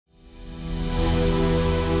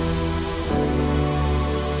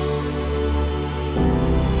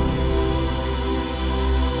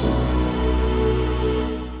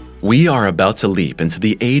We are about to leap into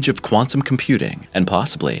the age of quantum computing, and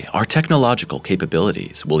possibly our technological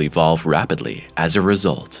capabilities will evolve rapidly as a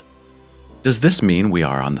result. Does this mean we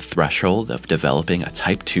are on the threshold of developing a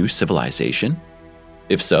Type 2 civilization?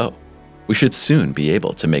 If so, we should soon be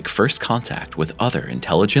able to make first contact with other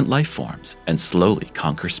intelligent life forms and slowly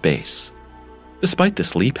conquer space. Despite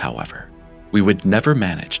this leap, however, we would never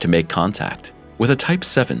manage to make contact with a Type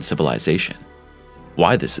 7 civilization.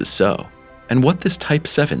 Why this is so, and what this Type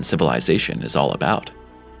 7 civilization is all about,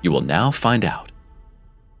 you will now find out.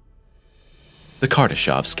 The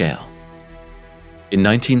Kardashov Scale. In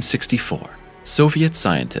 1964, Soviet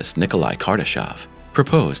scientist Nikolai Kardashov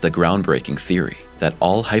proposed a groundbreaking theory that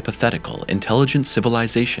all hypothetical intelligent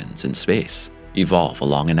civilizations in space evolve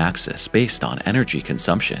along an axis based on energy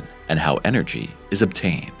consumption and how energy is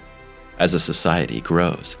obtained. As a society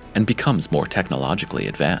grows and becomes more technologically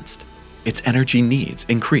advanced, its energy needs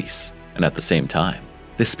increase, and at the same time,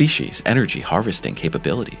 the species' energy harvesting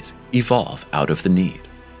capabilities evolve out of the need.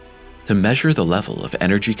 To measure the level of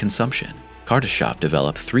energy consumption, Kardashov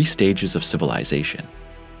developed 3 stages of civilization.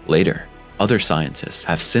 Later, other scientists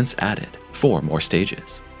have since added 4 more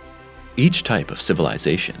stages. Each type of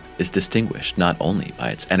civilization is distinguished not only by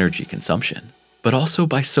its energy consumption, but also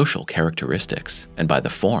by social characteristics and by the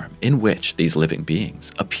form in which these living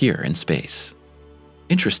beings appear in space.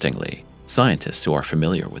 Interestingly, scientists who are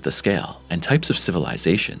familiar with the scale and types of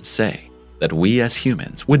civilizations say that we as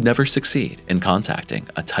humans would never succeed in contacting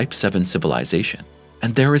a Type 7 civilization,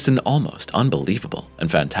 and there is an almost unbelievable and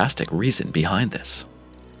fantastic reason behind this.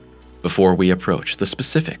 Before we approach the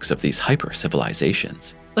specifics of these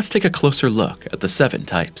hyper-civilizations, let's take a closer look at the 7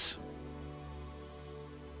 types.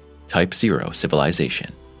 TypeZero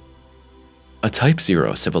Civilization. A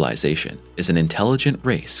Type-0 civilization is an intelligent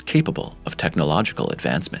race capable of technological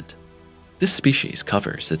advancement. This species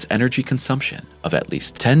covers its energy consumption of at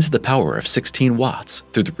least 10 to the power of 16 watts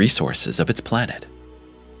through the resources of its planet.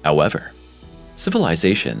 However,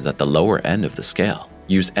 civilizations at the lower end of the scale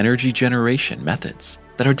use energy generation methods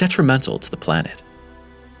that are detrimental to the planet.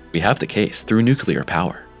 We have the case through nuclear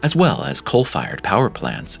power, as well as coal-fired power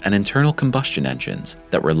plants and internal combustion engines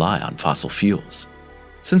that rely on fossil fuels.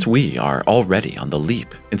 Since we are already on the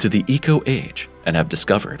leap into the eco-age and have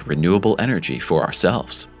discovered renewable energy for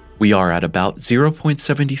ourselves, we are at about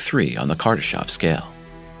 0.73 on the Kardashov scale.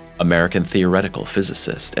 American theoretical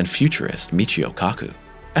physicist and futurist Michio Kaku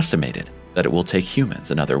estimated that it will take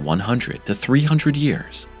humans another 100 to 300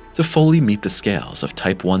 years to fully meet the scales of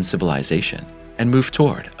Type 1 civilization and move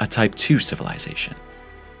toward a Type 2 civilization.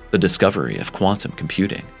 The discovery of quantum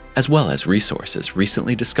computing, as well as resources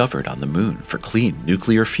recently discovered on the moon for clean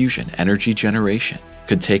nuclear fusion energy generation,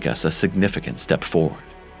 could take us a significant step forward.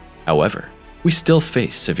 However, we still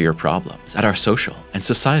face severe problems at our social and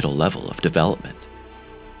societal level of development.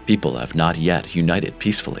 People have not yet united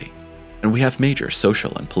peacefully, and we have major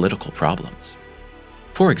social and political problems.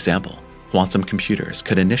 For example, quantum computers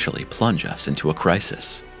could initially plunge us into a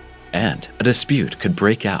crisis, and a dispute could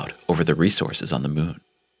break out over the resources on the moon.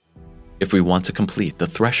 If we want to complete the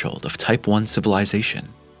threshold of Type 1 civilization,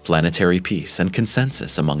 planetary peace and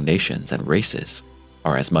consensus among nations and races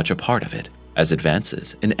are as much a part of it as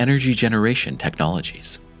advances in energy generation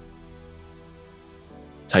technologies.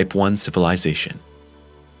 Type 1 Civilization.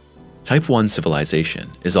 Type 1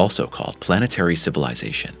 civilization is also called planetary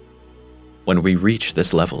civilization. When we reach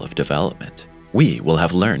this level of development, we will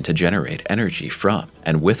have learned to generate energy from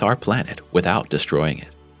and with our planet without destroying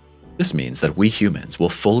it. This means that we humans will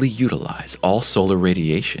fully utilize all solar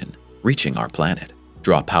radiation reaching our planet,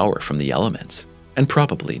 draw power from the elements, and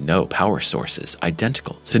probably no power sources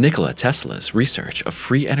identical to Nikola Tesla's research of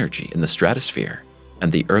free energy in the stratosphere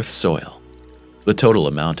and the Earth's soil. The total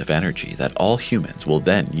amount of energy that all humans will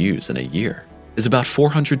then use in a year is about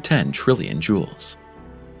 410 trillion joules.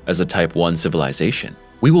 As a Type 1 civilization,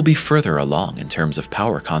 we will be further along in terms of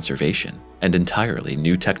power conservation and entirely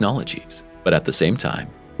new technologies, but at the same time,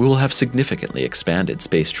 we will have significantly expanded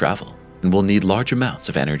space travel and will need large amounts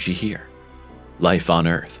of energy here. Life on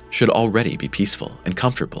Earth should already be peaceful and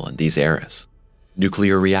comfortable in these eras.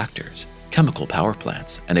 Nuclear reactors, chemical power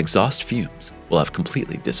plants, and exhaust fumes will have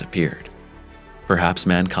completely disappeared. Perhaps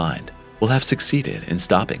mankind will have succeeded in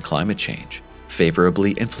stopping climate change,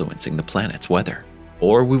 favorably influencing the planet's weather,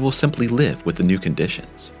 or we will simply live with the new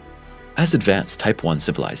conditions. As advanced Type 1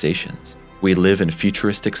 civilizations, we live in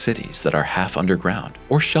futuristic cities that are half underground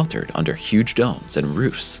or sheltered under huge domes and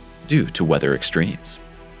roofs due to weather extremes.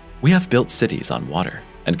 We have built cities on water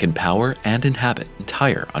and can power and inhabit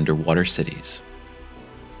entire underwater cities.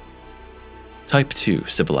 Type 2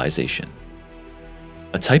 Civilization.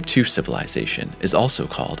 A Type 2 civilization is also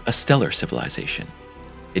called a stellar civilization.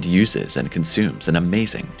 It uses and consumes an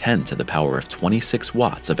amazing 10 to the power of 26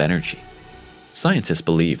 watts of energy. Scientists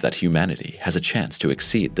believe that humanity has a chance to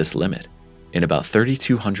exceed this limit in about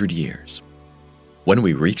 3,200 years. When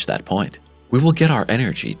we reach that point, we will get our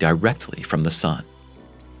energy directly from the sun.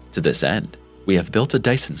 To this end, we have built a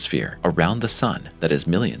Dyson sphere around the sun that is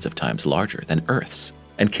millions of times larger than Earth's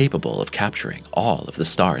and capable of capturing all of the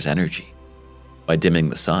star's energy. By dimming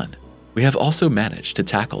the sun, we have also managed to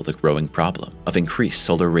tackle the growing problem of increased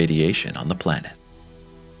solar radiation on the planet.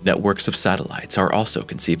 Networks of satellites are also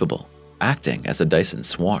conceivable, acting as a Dyson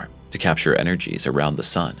swarm to capture energies around the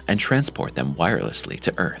sun and transport them wirelessly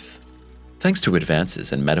to Earth. Thanks to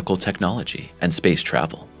advances in medical technology and space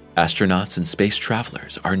travel, astronauts and space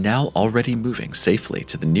travelers are now already moving safely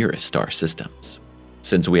to the nearest star systems.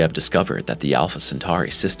 Since we have discovered that the Alpha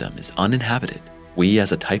Centauri system is uninhabited, we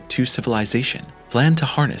as a Type 2 civilization plan to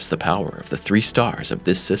harness the power of the 3 stars of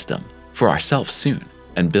this system for ourselves soon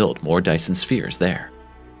and build more Dyson spheres there.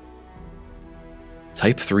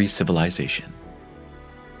 Type 3 Civilization.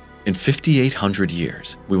 In 5,800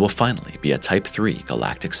 years, we will finally be a Type 3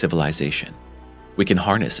 galactic civilization. We can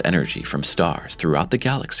harness energy from stars throughout the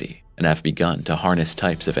galaxy and have begun to harness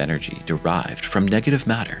types of energy derived from negative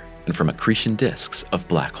matter and from accretion disks of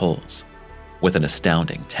black holes. With an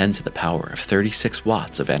astounding 10 to the power of 36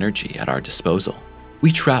 watts of energy at our disposal,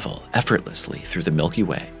 we travel effortlessly through the Milky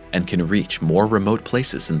Way and can reach more remote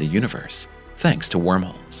places in the universe thanks to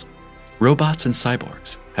wormholes. Robots and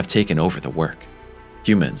cyborgs have taken over the work.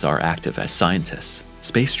 Humans are active as scientists,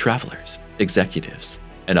 space travelers, executives,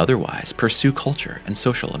 and otherwise pursue culture and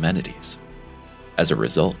social amenities. As a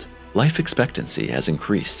result, life expectancy has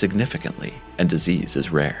increased significantly and disease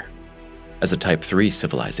is rare. As a Type 3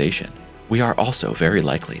 civilization, we are also very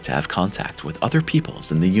likely to have contact with other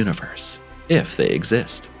peoples in the universe, if they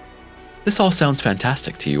exist. This all sounds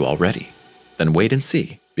fantastic to you already. Then wait and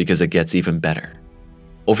see, because it gets even better.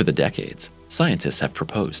 Over the decades, scientists have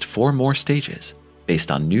proposed 4 more stages based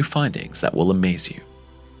on new findings that will amaze you.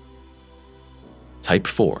 Type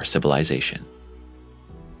 4 Civilization.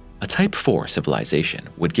 A Type 4 civilization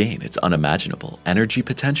would gain its unimaginable energy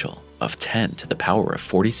potential of 10 to the power of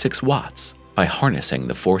 46 watts by harnessing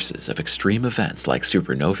the forces of extreme events like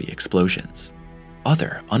supernovae explosions.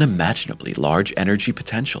 Other unimaginably large energy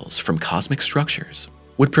potentials from cosmic structures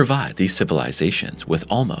would provide these civilizations with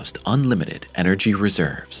almost unlimited energy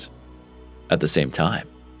reserves. At the same time,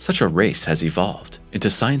 such a race has evolved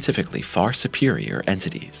into scientifically far superior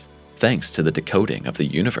entities. Thanks to the decoding of the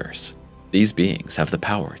universe, these beings have the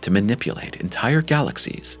power to manipulate entire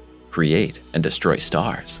galaxies, create and destroy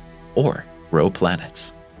stars, or grow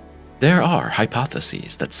planets. There are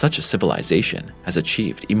hypotheses that such a civilization has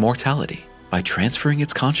achieved immortality by transferring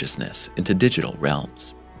its consciousness into digital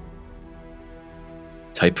realms.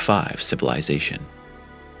 Type 5 Civilization.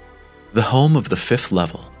 The home of the 5th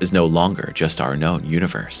level is no longer just our known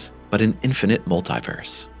universe, but an infinite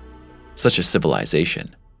multiverse. Such a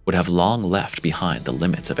civilization would have long left behind the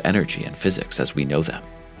limits of energy and physics as we know them.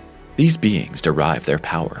 These beings derive their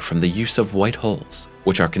power from the use of white holes,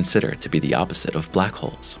 which are considered to be the opposite of black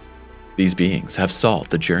holes. These beings have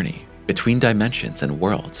solved the journey between dimensions and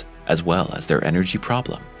worlds, as well as their energy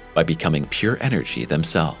problem, by becoming pure energy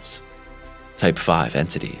themselves. Type 5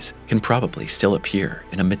 entities can probably still appear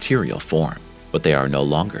in a material form, but they are no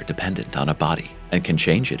longer dependent on a body and can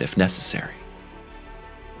change it if necessary.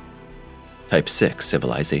 Type 6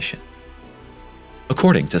 Civilization.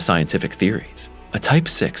 According to scientific theories, a Type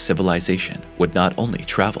 6 civilization would not only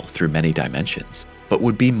travel through many dimensions, but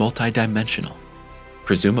would be multidimensional.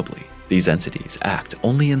 Presumably, these entities act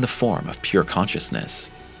only in the form of pure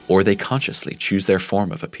consciousness, or they consciously choose their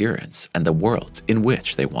form of appearance and the worlds in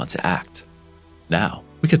which they want to act. Now,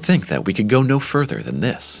 we could think that we could go no further than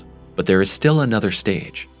this, but there is still another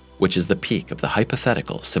stage, which is the peak of the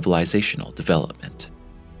hypothetical civilizational development.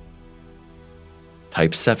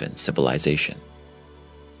 Type 7 Civilization.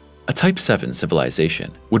 A Type 7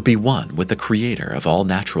 civilization would be one with the creator of all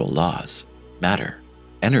natural laws, matter,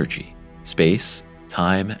 energy, space,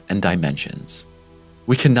 time, and dimensions.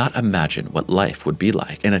 We cannot imagine what life would be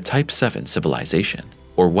like in a Type 7 civilization,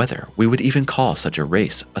 or whether we would even call such a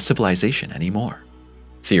race a civilization anymore.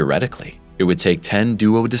 Theoretically, it would take 10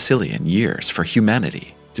 duodecillion years for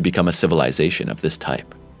humanity to become a civilization of this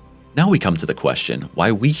type. Now we come to the question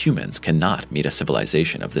why we humans cannot meet a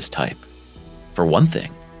civilization of this type. For one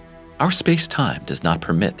thing, our space-time does not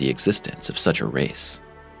permit the existence of such a race.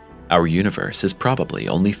 Our universe is probably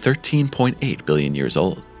only 13.8 billion years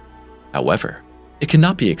old. However, it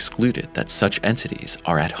cannot be excluded that such entities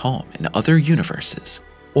are at home in other universes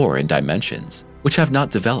or in dimensions which have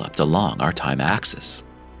not developed along our time axis.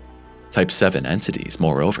 Type 7 entities,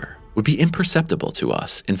 moreover, would be imperceptible to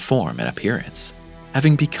us in form and appearance,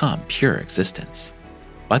 having become pure existence.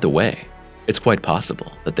 By the way, it's quite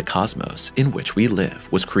possible that the cosmos in which we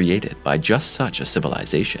live was created by just such a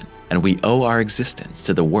civilization, and we owe our existence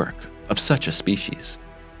to the work of such a species.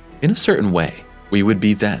 In a certain way, we would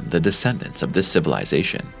be then the descendants of this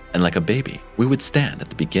civilization, and like a baby, we would stand at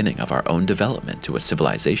the beginning of our own development to a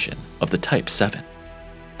civilization of the Type 7.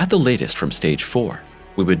 At the latest from stage 4,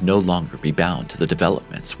 we would no longer be bound to the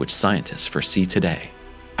developments which scientists foresee today.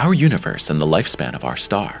 Our universe and the lifespan of our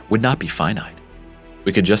star would not be finite.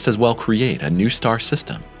 We could just as well create a new star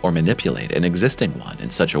system or manipulate an existing one in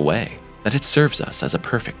such a way that it serves us as a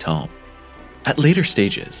perfect home. At later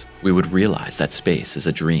stages, we would realize that space is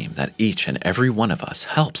a dream that each and every one of us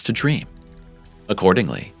helps to dream.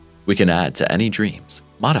 Accordingly, we can add to any dreams,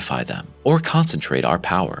 modify them, or concentrate our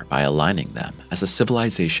power by aligning them as a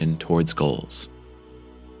civilization towards goals.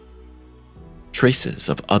 Traces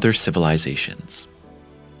of other civilizations.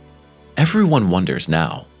 Everyone wonders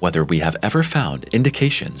now whether we have ever found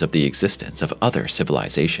indications of the existence of other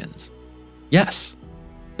civilizations. Yes,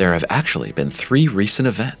 there have actually been 3 recent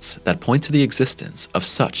events that point to the existence of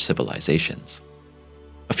such civilizations.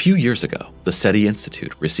 A few years ago, the SETI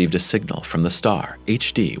Institute received a signal from the star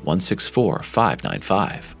HD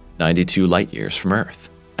 164595, 92 light-years from Earth,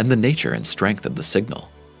 and the nature and strength of the signal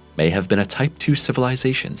may have been a Type2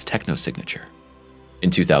 Civilization's technosignature. In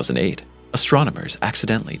 2008, astronomers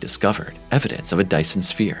accidentally discovered evidence of a Dyson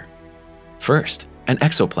sphere. First, an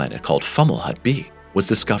exoplanet called Fomalhaut b was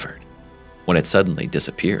discovered. When it suddenly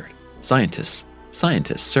disappeared, scientists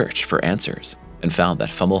searched for answers and found that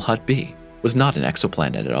Fomalhaut b was not an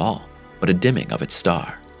exoplanet at all, but a dimming of its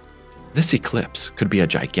star. This eclipse could be a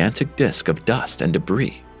gigantic disk of dust and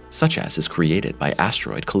debris, such as is created by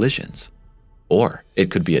asteroid collisions. Or it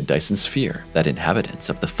could be a Dyson sphere that inhabitants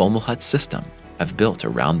of the Fomalhaut system have built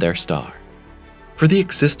around their star. For the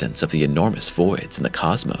existence of the enormous voids in the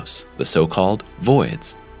cosmos, the so-called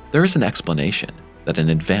voids, there is an explanation that an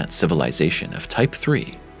advanced civilization of Type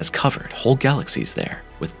 3 has covered whole galaxies there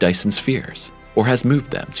with Dyson spheres, or has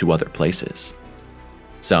moved them to other places.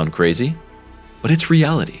 Sound crazy? But it's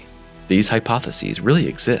reality. These hypotheses really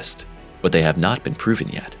exist, but they have not been proven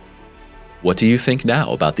yet. What do you think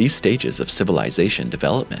now about these stages of civilization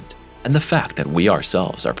development and the fact that we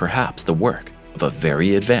ourselves are perhaps the work of a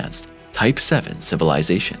very advanced Type 7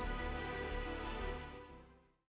 civilization?